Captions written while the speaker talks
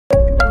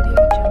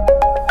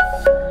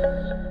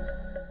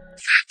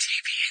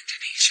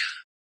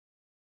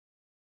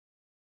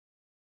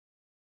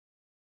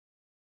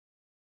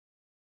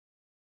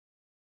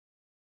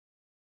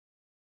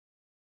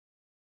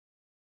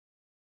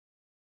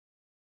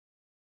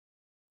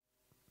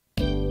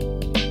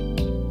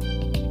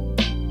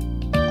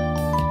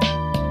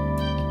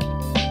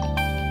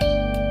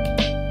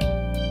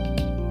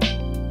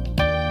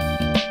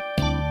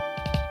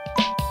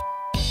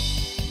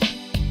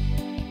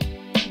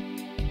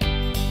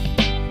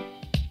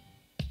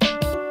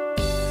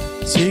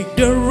Take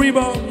the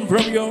ribbon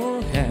from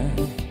your hand,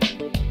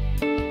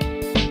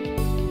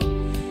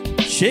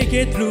 shake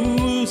it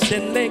loose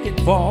and let it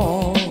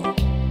fall.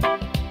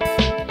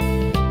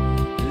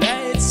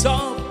 Lay it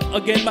soft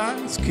against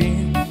my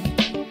skin,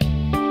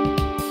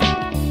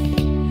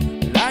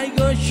 like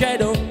a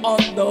shadow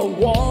on the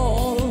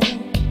wall.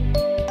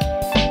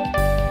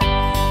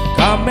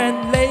 Come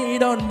and lay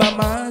down by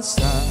my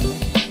side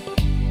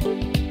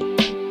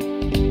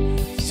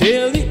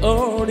till the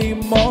early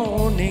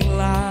morning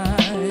light.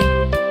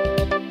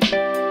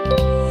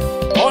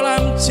 All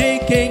I'm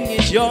taking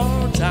is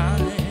your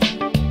time.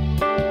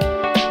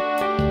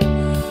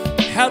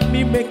 Help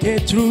me make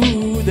it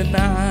through the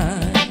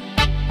night.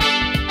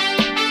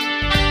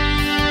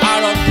 I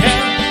don't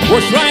care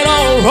what's right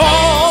or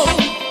wrong.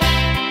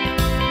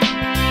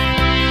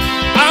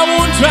 I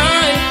won't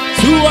try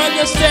to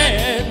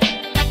understand.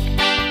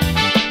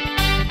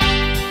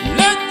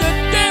 Let the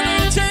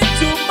devil take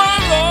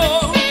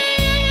tomorrow,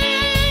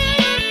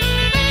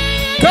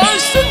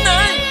 'cause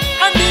tonight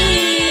I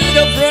need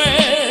a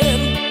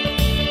friend.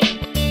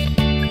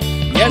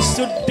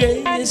 Yesterday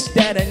is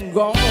dead and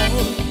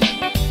gone,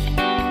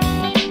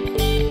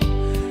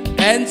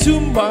 and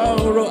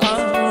tomorrow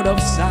out of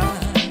sight.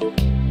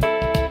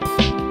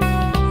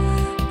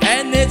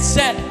 And it's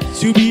sad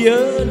to be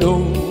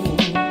alone.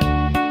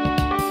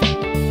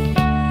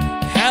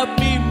 Help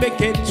me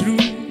make it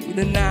through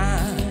the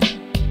night.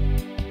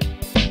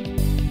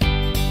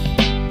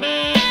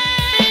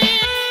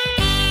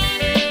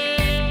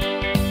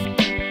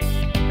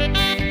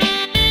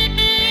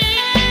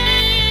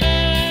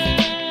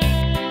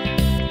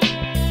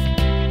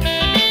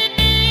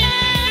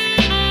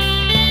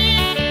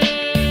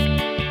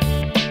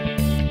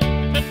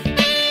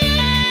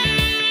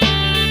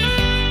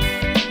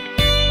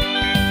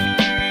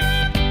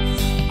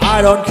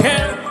 I don't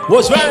care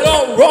what's right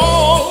or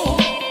wrong.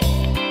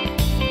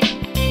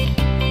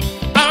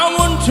 I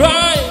won't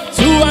try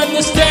to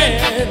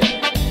understand.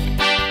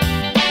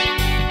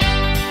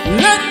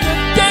 Let the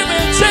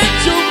devil take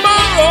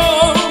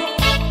tomorrow,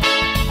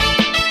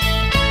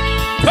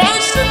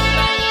 'cause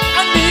tonight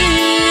I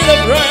need a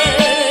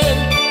friend.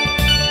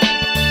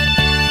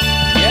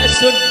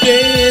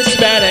 Yesterday is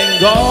bad and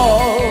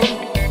gone,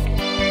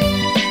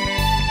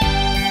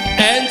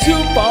 and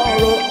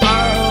tomorrow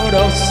out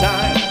of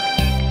sight.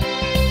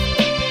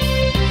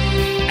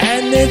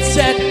 And it's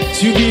sad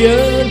to be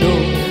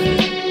alone.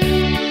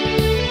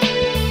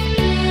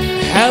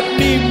 Help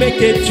me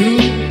make it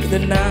through the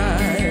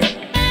night.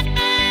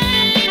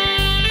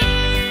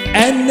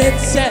 And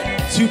it's sad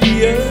to be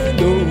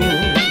alone.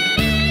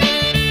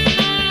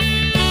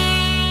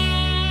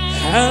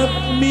 Help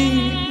me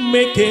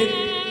make it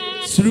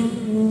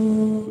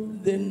through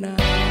the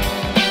night.